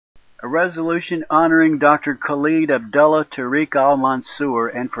A resolution honoring Dr. Khalid Abdullah Tariq Al-Mansour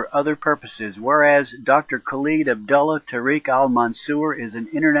and for other purposes. Whereas Dr. Khalid Abdullah Tariq Al-Mansour is an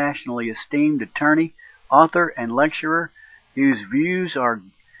internationally esteemed attorney, author, and lecturer whose views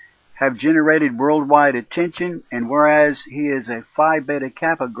have generated worldwide attention, and whereas he is a Phi Beta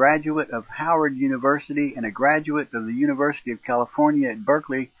Kappa graduate of Howard University and a graduate of the University of California at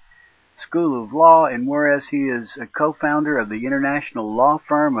Berkeley School of Law, and whereas he is a co-founder of the international law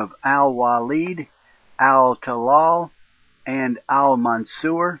firm of Al-Waleed, Al-Talal, and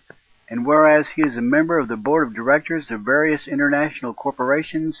Al-Mansour, and whereas he is a member of the board of directors of various international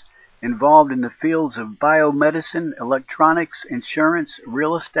corporations involved in the fields of biomedicine, electronics, insurance,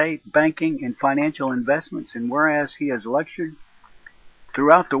 real estate, banking, and financial investments, and whereas he has lectured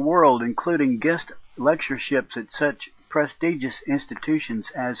throughout the world, including guest lectureships at such prestigious institutions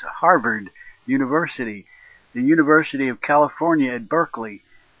as Harvard University, the University of California at Berkeley,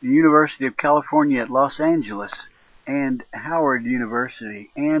 the University of California at Los Angeles, and Howard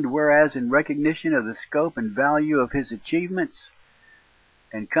University, and whereas in recognition of the scope and value of his achievements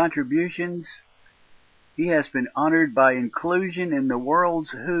and contributions, he has been honored by inclusion in the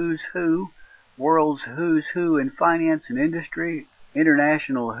world's who's who in finance and industry,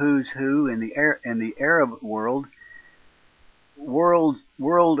 international who's who in the Arab world, world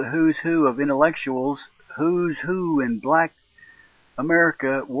who's who of intellectuals, who's who in Black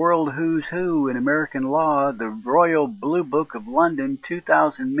America, world who's who in American law, the Royal Blue Book of London,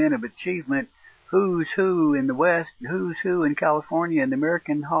 2,000 Men of Achievement, who's who in the West, who's who in California, and the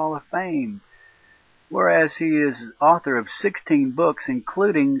American Hall of Fame. Whereas he is author of 16 books,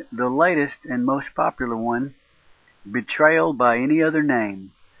 including the latest and most popular one, Betrayal by Any Other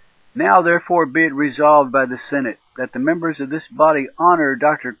Name. Now therefore be it resolved by the Senate that the members of this body honor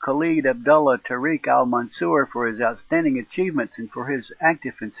Dr. Khalid Abdullah Tariq Al-Mansour for his outstanding achievements and for his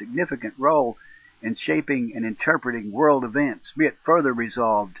active and significant role in shaping and interpreting world events. Be it further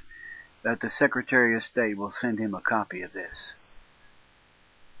resolved that the Secretary of State will send him a copy of this.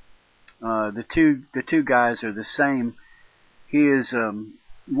 The two guys are the same. He is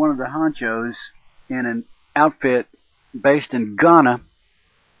one of the honchos in an outfit based in Ghana,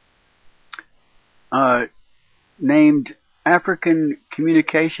 named African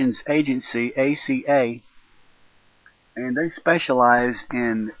Communications Agency, ACA, and they specialize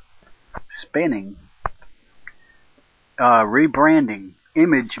in spinning, rebranding,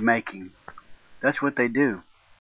 image making. That's what they do.